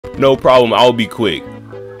No problem, I'll be quick.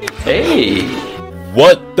 Hey.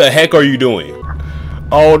 What the heck are you doing?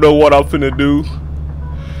 I don't know what I'm finna do.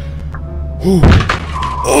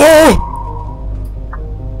 Oh!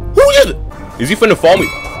 Who is he finna fall me?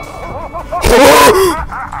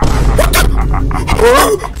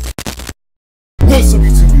 What's up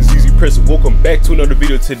YouTube, it's Easy Press. Welcome back to another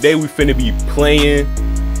video. Today we finna be playing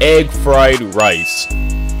egg fried rice.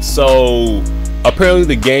 So apparently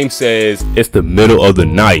the game says it's the middle of the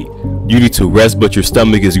night. You need to rest, but your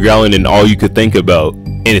stomach is growling and all you could think about.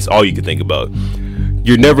 And it's all you could think about.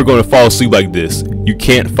 You're never gonna fall asleep like this. You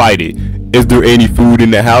can't fight it. Is there any food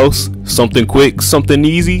in the house? Something quick, something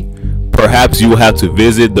easy? Perhaps you will have to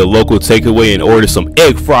visit the local takeaway and order some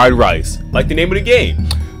egg fried rice, like the name of the game.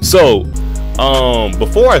 So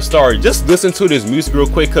before I start, just listen to this music real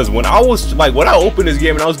quick, because when I opened this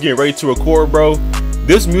game and I was getting ready to record, bro,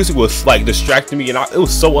 this music was like distracting me and it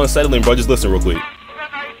was so unsettling, bro. Just listen real quick.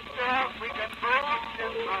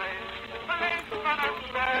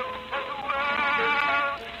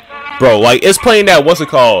 Bro, like it's playing that, what's it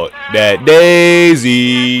called? That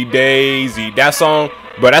Daisy, that song.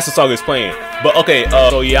 Bro, that's the song it's playing. But okay,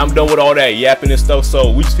 so yeah, I'm done with all that yapping and stuff.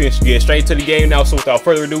 So we just finished getting straight to the game now. So without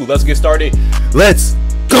further ado, let's get started. Let's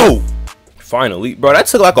go. Finally, bro, that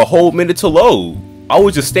took like a whole minute to load. I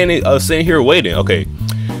was just sitting here waiting. Okay,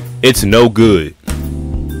 it's no good.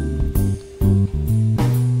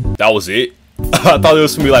 That was it. I thought it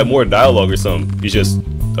was gonna be like more dialogue or something. It's just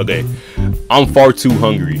okay. I'm far too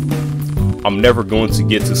hungry. I'm never going to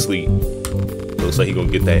get to sleep. Looks like he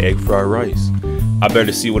gonna get that egg fried rice. I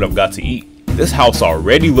better see what I've got to eat. This house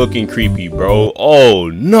already looking creepy, bro. Oh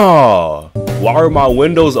nah. Why are my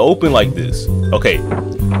windows open like this? Okay,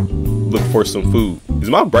 look for some food. Is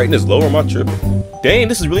my brightness low or am I tripping? Dang,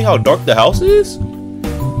 this is really how dark the house is?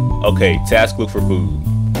 Okay, task, look for food.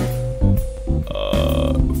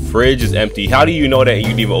 Fridge is empty. How do you know that you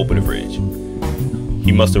didn't even open the fridge?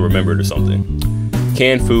 He must have remembered or something.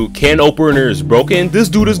 Canned food. Can opener is broken. This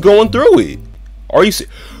dude is going through it. Are you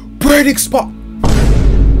breading spot?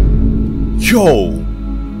 Yo,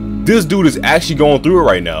 this dude is actually going through it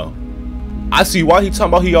right now. I see why he talking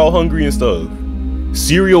about he all hungry and stuff.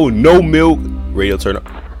 Cereal, no milk. Radio turn up.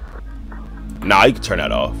 Nah, you can turn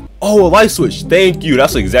that off. Oh, a light switch. Thank you.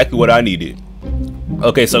 That's exactly what I needed.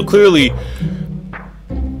 Okay, so clearly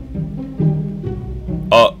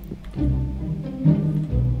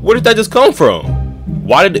where did that just come from?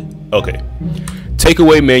 Why did it? Okay,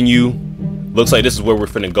 takeaway menu. Looks like this is where we're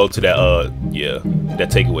finna go to that yeah, that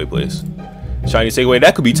takeaway place. Chinese takeaway.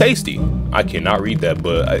 That could be tasty. I cannot read that,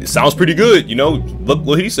 but it sounds pretty good. You know, look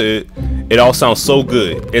what he said. It all sounds so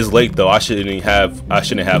good. It's late though. I shouldn't have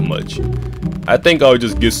much. I think I'll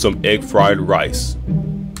just get some egg fried rice,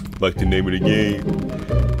 like the name of the game.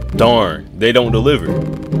 Darn, they don't deliver.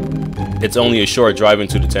 It's only a short drive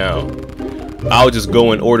into the town. I'll just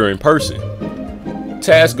go and order in person.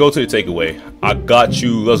 Task, go to the takeaway. I got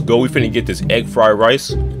you. Let's go. We finna get this egg fried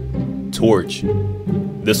rice. Torch.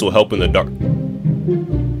 This will help in the dark.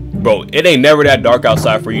 Bro, it ain't never that dark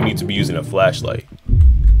outside for you need to be using a flashlight.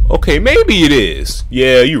 Okay, maybe it is.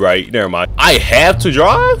 Yeah, you're right. Never mind. I have to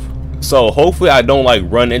drive? So hopefully I don't like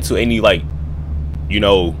run into any like, you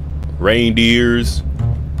know, reindeers,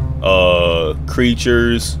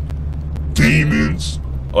 creatures, demons.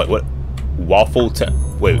 What? Waffle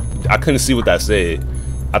Town. Wait, I couldn't see what that said.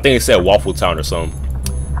 I think it said Waffle Town or something.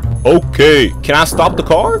 Okay, can I stop the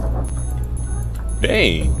car?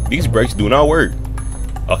 Dang, these brakes do not work.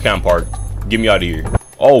 Okay, I'm parked. Get me out of here.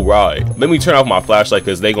 All right, let me turn off my flashlight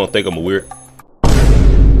because they gonna think I'm a weird.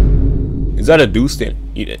 Is that a dude stand?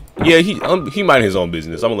 Yeah, he mind his own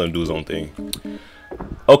business. I'm gonna let him do his own thing.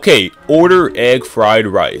 Okay, order egg fried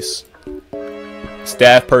rice.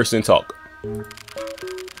 Staff person talk.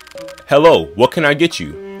 Hello, what can I get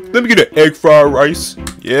you? Let me get an egg fried rice.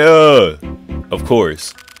 Yeah, of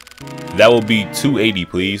course. That will be $2.80,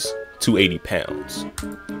 please. 280 pounds.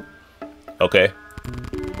 Okay.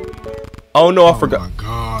 Oh no, I forgot. Oh my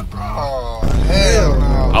god, bro. Oh, hell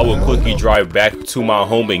no. I will quickly drive back to my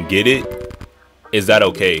home and get it. Is that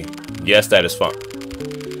okay? Yes, that is fine.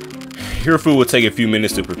 Your food will take a few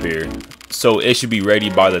minutes to prepare, so it should be ready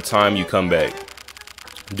by the time you come back.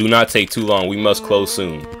 Do not take too long. We must close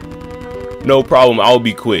soon. No problem, I'll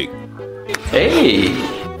be quick. Hey.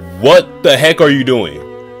 What the heck are you doing?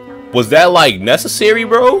 Was that like necessary,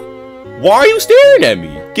 bro? Why are you staring at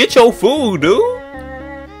me? Get your food, dude.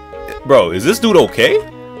 Bro, is this dude okay?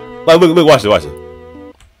 Like, look, watch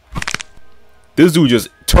it. This dude just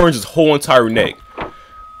turns his whole entire neck.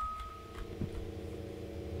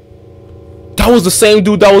 That was the same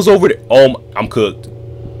dude that was over there. Oh, I'm cooked.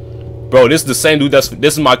 Bro, this is the same dude. This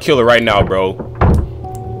is my killer right now, bro.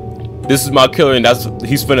 This is my killer, and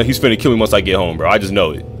he's finna kill me once I get home, bro. I just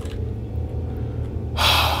know it.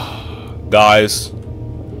 Guys,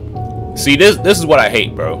 see, this is what I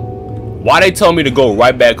hate, bro. Why they tell me to go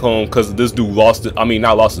right back home? Because this dude lost it. I mean,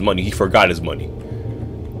 not lost his money. He forgot his money.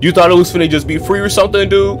 You thought it was finna just be free or something,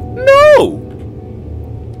 dude? No.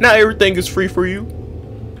 Not everything is free for you.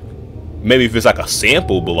 Maybe if it's like a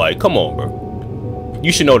sample, but like, come on, bro.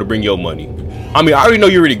 You should know to bring your money. I mean, I already know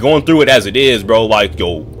you're already going through it as it is, bro. Like,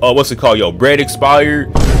 yo, what's it called? Your bread expired.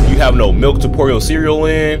 You have no milk to pour your cereal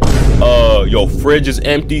in. Your fridge is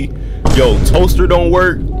empty. Yo, toaster don't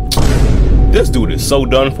work. This dude is so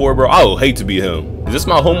done for, bro. I would hate to be him. Is this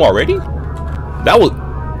my home already? That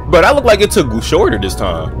looked like it took shorter this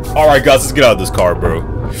time. All right, guys, let's get out of this car, bro.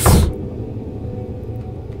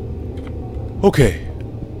 Okay.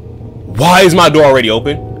 Why is my door already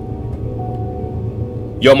open?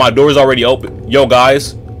 Yo, my door is already open. Yo,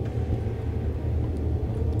 guys.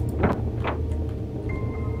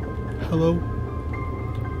 Hello?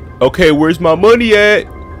 Okay, where's my money at?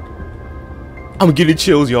 I'm getting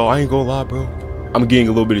chills, y'all. I ain't gonna lie, bro. I'm getting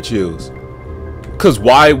a little bit of chills. Cause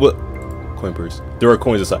why would coin purse? There are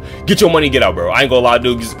coins inside. Get your money, get out, bro. I ain't gonna lie,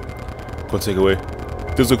 dude. Just go take away.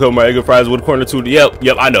 This will cover my egg and fries with a corner too.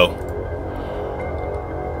 Yep, I know.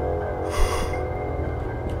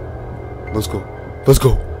 Let's go. Let's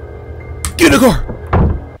go. Get in the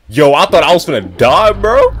car. Yo, I thought I was finna die,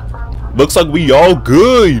 bro. Looks like we all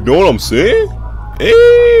good. You know what I'm saying?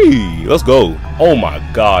 Hey, let's go. Oh my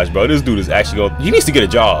gosh, bro. This dude is actually going. He needs to get a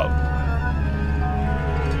job.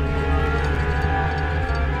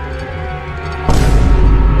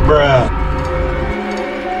 Bruh.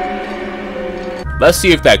 Let's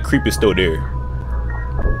see if that creep is still there.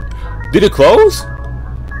 Did it close?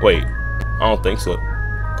 Wait, I don't think so.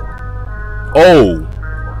 Oh,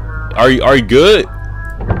 are you good?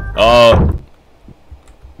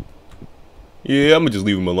 Yeah, I'm gonna just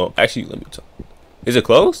leave him alone. Actually, let me talk. Is it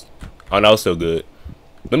closed? Oh no, it's still good.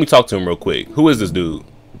 Let me talk to him real quick. Who is this dude?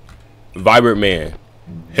 Vibrant man.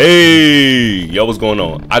 Hey, yo, what's going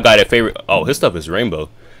on? I got a favorite. Oh, his stuff is rainbow.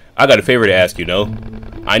 I got a favor to ask you, know.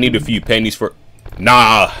 I need a few pennies for.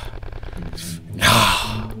 Nah.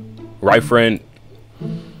 Right, friend.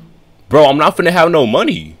 Bro, I'm not finna have no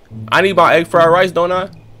money. I need my egg fried rice, don't I?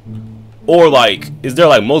 Or like, is there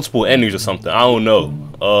like multiple endings or something? I don't know.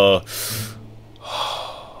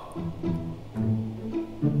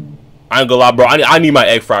 I ain't gonna lie, bro. I need my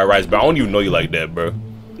egg fried rice, bro. I don't even know you like that, bro.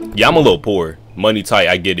 Yeah, I'm a little poor. Money tight,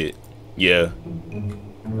 I get it. Yeah.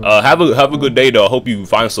 Have a good day, though. I hope you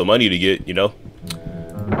find some money to get, you know.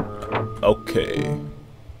 Okay.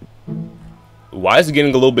 Why is it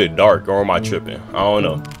getting a little bit dark, or am I tripping? I don't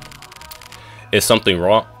know. Is something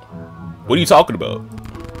wrong? What are you talking about?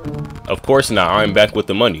 Of course not. I'm back with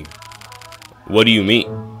the money. What do you mean?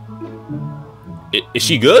 Is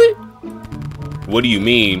she good? What do you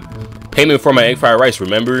mean? Payment for my egg fried rice,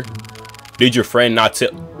 remember? Did your friend not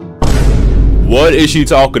tell? What is she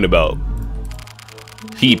talking about?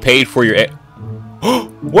 He paid for your egg.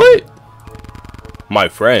 What? My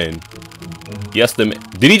friend. Yes, the man.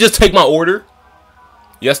 Did he just take my order?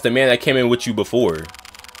 Yes, the man that came in with you before.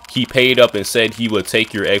 He paid up and said he would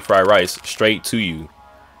take your egg fried rice straight to you.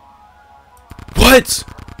 What?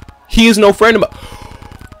 He is no friend of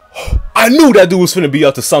mine. I knew that dude was finna be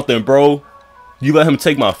up to something, bro. You let him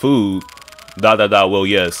take my food. ... Well,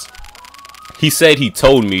 yes. He said he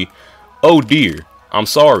told me. Oh dear, I'm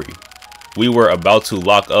sorry. We were about to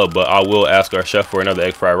lock up, but I will ask our chef for another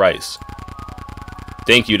egg fried rice.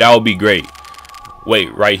 Thank you, that would be great.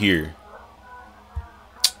 Wait, right here.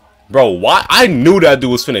 Bro, why? I knew that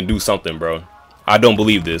dude was finna do something, bro. I don't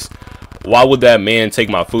believe this. Why would that man take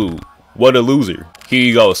my food? What a loser. Here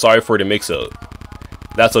you go. Sorry for the mix-up.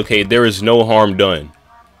 That's okay. There is no harm done.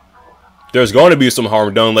 There's going to be some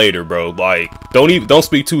harm done later, bro. Like, don't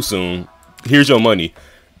speak too soon. Here's your money.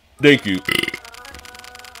 Thank you.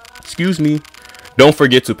 Excuse me. Don't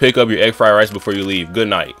forget to pick up your egg fried rice before you leave. Good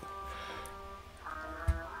night.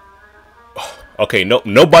 Okay,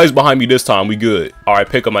 nobody's behind me this time. We good. All right,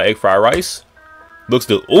 pick up my egg fried rice. Looks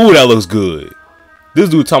good. Ooh, that looks good. This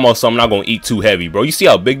dude talking about something not gonna eat too heavy, bro. You see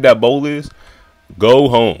how big that bowl is? Go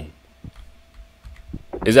home.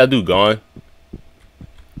 Is that dude gone?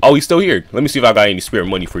 Oh, he's still here. Let me see if I got any spare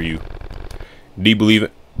money for you. Do you believe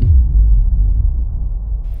it?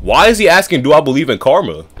 Why is he asking, do I believe in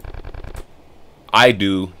karma? I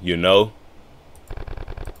do, you know.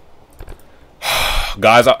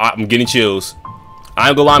 Guys, I'm getting chills. I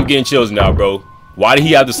ain't gonna lie, I'm getting chills now, bro. Why did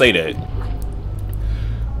he have to say that?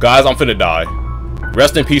 Guys, I'm finna die.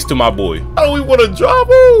 Rest in peace to my boy. I don't even want to drop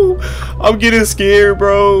him. I'm getting scared,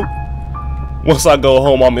 bro. Once I go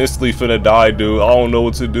home, I'm instantly finna die, dude. I don't know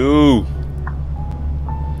what to do.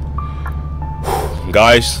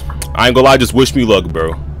 Guys, I ain't gonna lie, just wish me luck,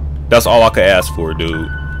 bro. That's all I could ask for, dude.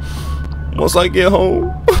 Once I get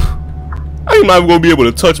home, I ain't not even gonna be able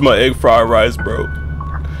to touch my egg fried rice, bro.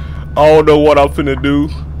 I don't know what I'm finna do.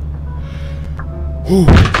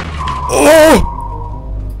 Oh!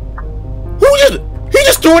 He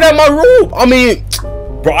just threw it at my room. I mean,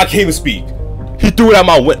 bro, I can't even speak. He threw it at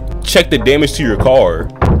my window. Check the damage to your car.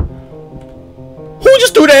 Who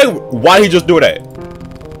just threw that? Why did he just do that?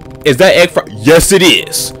 Is that egg fried? Yes, it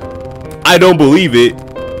is. I don't believe it.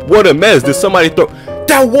 What a mess. Did somebody throw?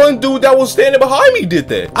 That one dude that was standing behind me did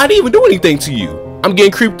that. I didn't even do anything to you. I'm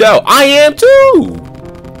getting creeped out. I am too.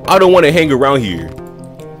 I don't want to hang around here.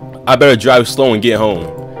 I better drive slow and get home.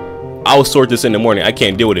 I will sort this in the morning. I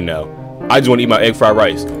can't deal with it now. I just want to eat my egg fried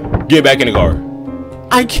rice. Get back in the car.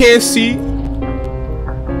 I can't see.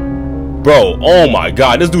 Bro, oh my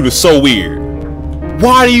god, this dude is so weird.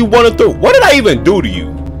 Why do you want to throw? What did I even do to you?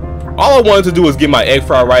 All I wanted to do was get my egg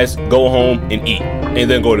fried rice, go home and eat, and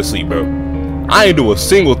then go to sleep, bro. I ain't do a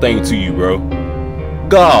single thing to you, bro.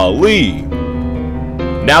 Golly.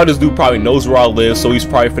 Now this dude probably knows where I live, so he's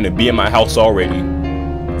probably finna be in my house already.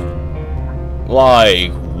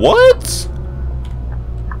 Like, what?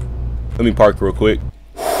 Let me park real quick.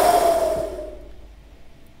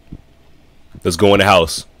 Let's go in the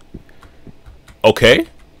house. Okay.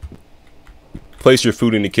 Place your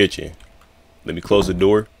food in the kitchen. Let me close the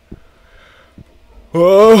door.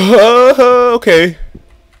 Okay.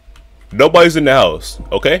 Nobody's in the house.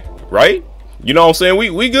 Okay. Right? You know what I'm saying?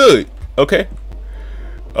 We good. Okay.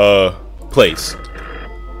 Place.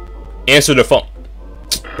 Answer the phone.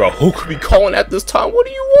 Bro, who could be calling at this time? What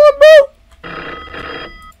do you want, bro?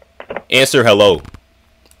 Answer hello.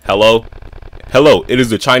 Hello? Hello, it is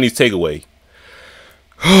the Chinese takeaway.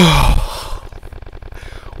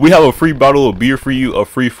 We have a free bottle of beer for you, a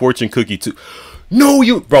free fortune cookie too. No,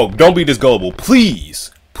 you, bro, don't be this gullible.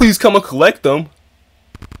 Please. Please come and collect them.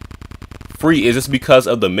 Free, is this because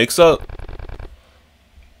of the mix-up?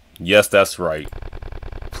 Yes, that's right.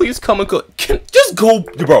 Please come and just go,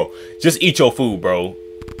 bro. Just eat your food, bro.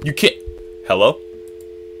 You can't. Hello?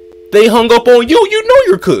 They hung up on you. You know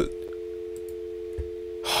you're cooked.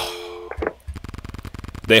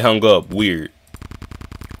 They hung up. Weird.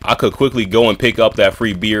 I could quickly go and pick up that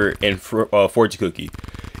free beer and fortune cookie.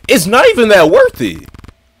 It's not even that worth it.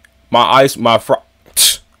 My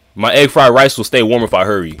egg fried rice will stay warm if I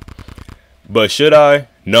hurry. But should I?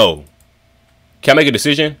 No. Can I make a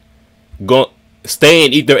decision? Go stay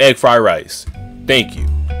and eat their egg fried rice. Thank you.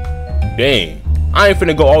 Dang. I ain't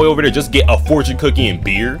finna go all the way over there just get a fortune cookie and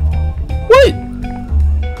beer. What?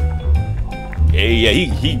 Yeah,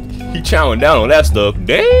 he chowing down on that stuff.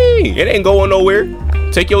 Dang, it ain't going nowhere.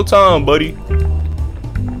 Take your time, buddy.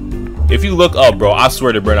 If you look up, bro, I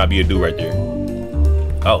swear there better not be a dude right there.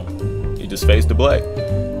 Oh, he just faced the black.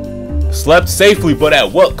 Slept safely, but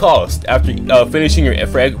at what cost? After finishing your egg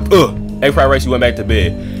fried rice, you went back to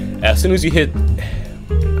bed. As soon as you hit,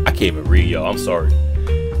 I can't even read, y'all. I'm sorry.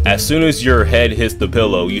 As soon as your head hits the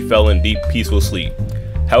pillow, you fell in deep, peaceful sleep.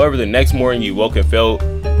 However, the next morning you woke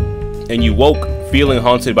feeling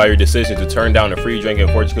haunted by your decision to turn down a free drink and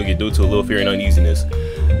fortune cookie due to a little fear and uneasiness.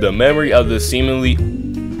 The memory of this seemingly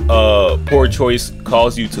poor choice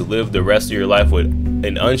caused you to live the rest of your life with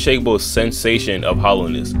an unshakable sensation of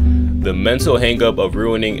hollowness. The mental hang-up of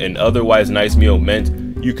ruining an otherwise nice meal meant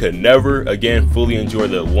you could never again fully enjoy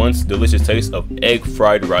the once delicious taste of egg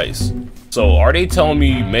fried rice. So are they telling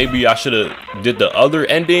me maybe I should have did the other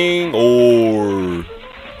ending, or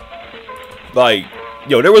like,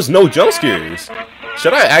 yo, there was no jump scares?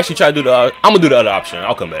 Should I actually try to do the I'm gonna do the other option.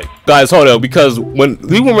 I'll come back. Guys, hold up, because when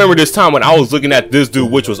you remember this time when I was looking at this dude,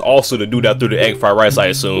 which was also the dude that threw the egg fried rice, I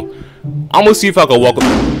assume. I'm gonna see if I can walk up.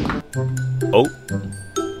 Oh,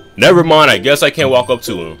 never mind. I guess I can't walk up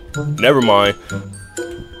to him. Never mind.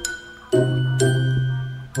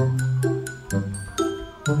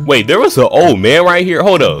 Wait, there was an old man right here.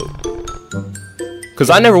 Hold up, because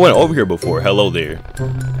I never went over here before. Hello there.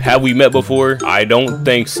 Have we met before? I don't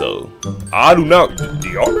think so. I do not. Do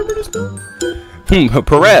y'all remember this dude?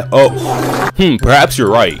 Perhaps you're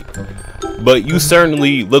right. But you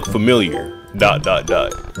certainly look familiar. ...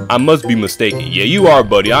 I must be mistaken. Yeah, you are,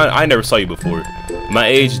 buddy. I never saw you before. My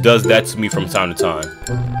age does that to me from time to time.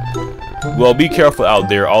 Well, be careful out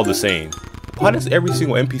there all the same. Why does every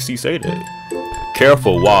single NPC say that?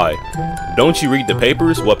 Careful, why? Don't you read the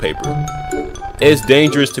papers? What paper? It's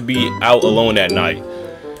dangerous to be out alone at night.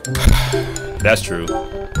 That's true.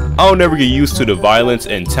 I'll never get used to the violence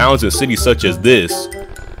in towns and cities such as this.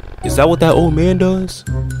 Is that what that old man does?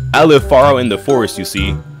 I live far out in the forest, you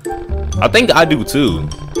see. I think I do too.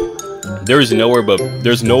 There's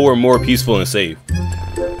nowhere more peaceful and safe.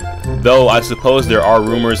 Though I suppose there are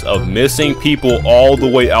rumors of missing people all the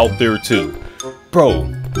way out there too.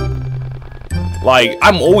 Bro, like,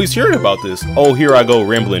 I'm always hearing about this. Oh, here I go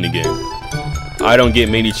rambling again. I don't get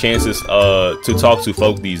many chances to talk to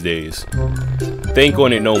folk these days. Think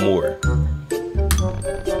on it no more.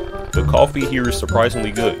 The coffee here is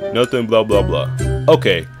surprisingly good. Nothing blah blah blah.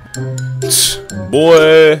 Okay.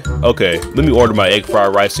 Boy. Okay, let me order my egg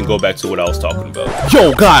fried rice and go back to what I was talking about.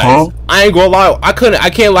 Yo, guys, I ain't gonna lie. I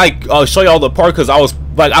can't like show y'all the part because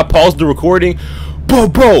I paused the recording.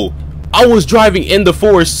 Bro, I was driving in the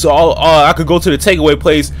forest so I could go to the takeaway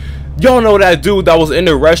place. Y'all know that dude that was in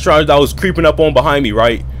the restaurant that was creeping up on behind me,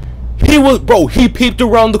 right? He peeped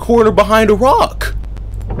around the corner behind a rock.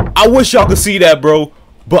 I wish y'all could see that, bro.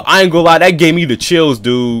 But I ain't gonna lie, that gave me the chills,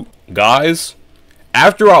 dude. Guys,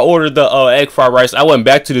 after I ordered the egg fried rice, I went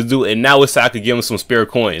back to the dude, and now it's so I could give him some spare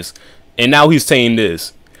coins. And now he's saying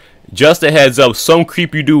this. Just a heads up, some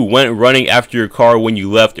creepy dude went running after your car when you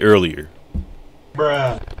left earlier.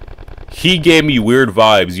 Bruh. He gave me weird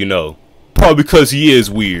vibes, you know. Probably because he is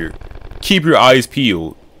weird. Keep your eyes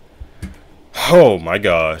peeled. Oh my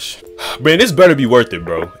gosh. Man, this better be worth it,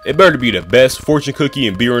 bro. It better be the best fortune cookie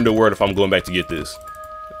and beer in the world if I'm going back to get this.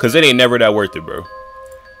 Because it ain't never that worth it, bro.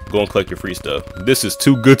 Go and collect your free stuff. This is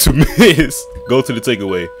too good to miss. Go to the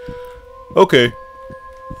takeaway. Okay.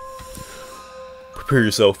 Prepare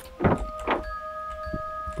yourself.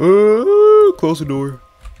 Close the door.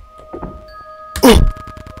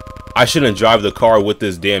 I shouldn't drive the car with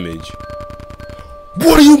this damage.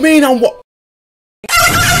 What do you mean I'm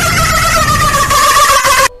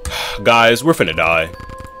Guys, we're finna die.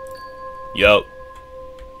 Yup.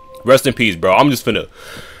 Rest in peace, bro. I'm just finna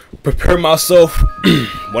prepare myself.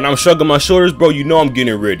 When I'm shrugging my shoulders, bro, you know I'm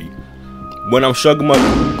getting ready. When I'm shrugging my...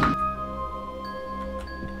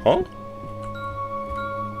 Huh?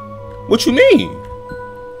 What you mean?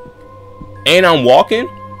 And I'm walking?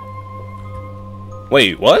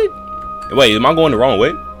 Wait, what? Wait, am I going the wrong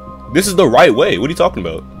way? This is the right way. What are you talking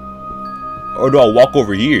about? Or do I walk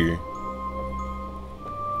over here?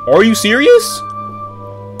 Are you serious?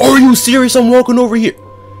 Are you serious? I'm walking over here.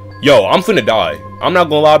 Yo, I'm finna die. I'm not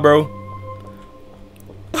gonna lie, bro.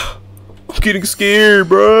 I'm getting scared,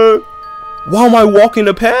 bro. Why am I walking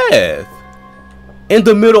the path? In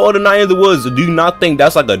the middle of the night in the woods. Do you not think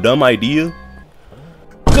that's like a dumb idea?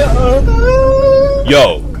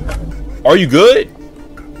 Yo, are you good?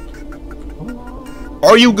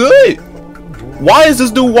 Are you good? Why is this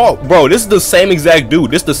dude walk? Bro, this is the same exact dude.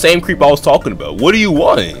 This is the same creep I was talking about. What do you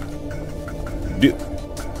want?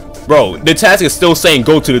 Bro, the task is still saying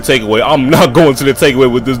go to the takeaway. I'm not going to the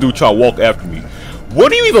takeaway with this dude trying to walk after me. What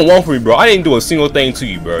do you even want from me, bro? I didn't do a single thing to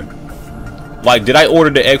you, bro. Like, did I order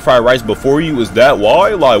the egg fried rice before you? Is that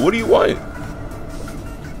why? Like, what do you want?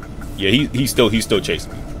 Yeah, he's still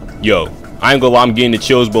chasing me. Yo, I ain't gonna lie, I'm getting the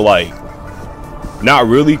chills, but like, not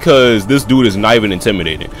really, cause this dude is not even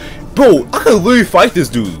intimidating. Bro, I could literally fight this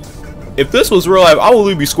dude. If this was real life, I would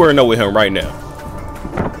literally be squaring up with him right now.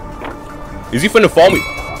 Is he finna fall me?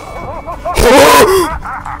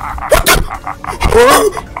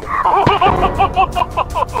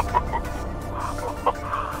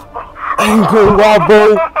 I ain't gonna lie,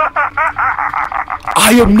 bro.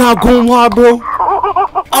 I am not gonna lie, bro.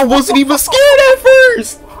 I wasn't even scared at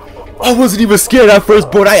first.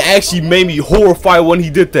 But that actually made me horrified when he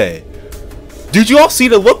did that. Did y'all see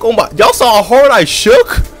the look on my... Y'all saw how hard I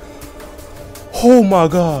shook? Oh my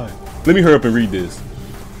god. Let me hurry up and read this.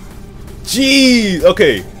 Jeez.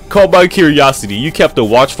 Okay. Caught by curiosity. You kept a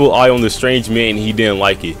watchful eye on the strange man and he didn't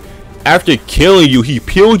like it. After killing you, he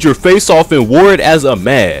peeled your face off and wore it as a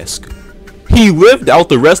mask. He lived out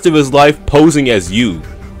the rest of his life posing as you.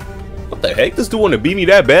 What the heck? This dude want to beat me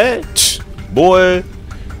that bad? Boy.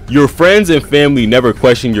 Your friends and family never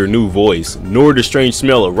questioned your new voice, nor the strange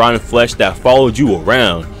smell of rotten flesh that followed you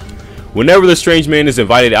around. Whenever the strange man is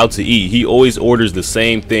invited out to eat, he always orders the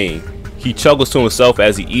same thing. He chuckles to himself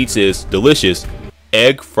as he eats his delicious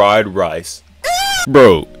egg fried rice.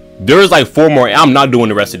 Bro, there's like 4 more. I'm not doing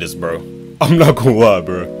the rest of this, bro. I'm not gonna lie,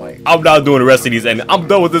 bro. I'm not doing the rest of these, and I'm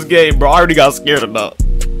done with this game, bro. I already got scared enough.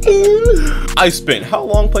 I spent how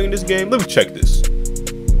long playing this game? Let me check this.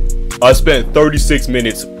 I spent 36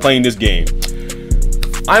 minutes playing this game.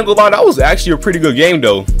 I ain't gonna lie, that was actually a pretty good game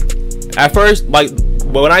though. At first, like,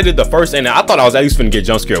 when I did the first ending, I thought I was at least finna get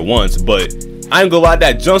jump scared once, but I ain't gonna lie,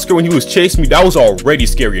 that jump scare when he was chasing me, that was already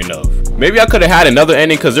scary enough. Maybe I could have had another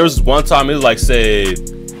ending, because there was one time it was like said,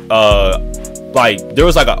 like there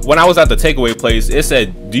was like when I was at the takeaway place, it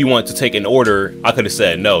said, do you want to take an order? I could have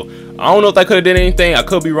said no. I don't know if I could have did anything. I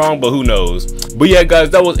could be wrong, but who knows. But yeah, guys,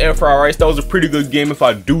 that was air fryer rice. That was a pretty good game if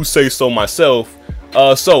I do say so myself.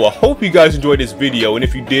 So I hope you guys enjoyed this video, and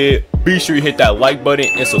if you did, be sure you hit that like button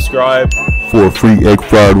and subscribe for free egg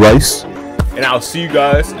fried rice. And I'll see you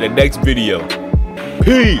guys in the next video.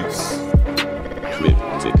 Peace.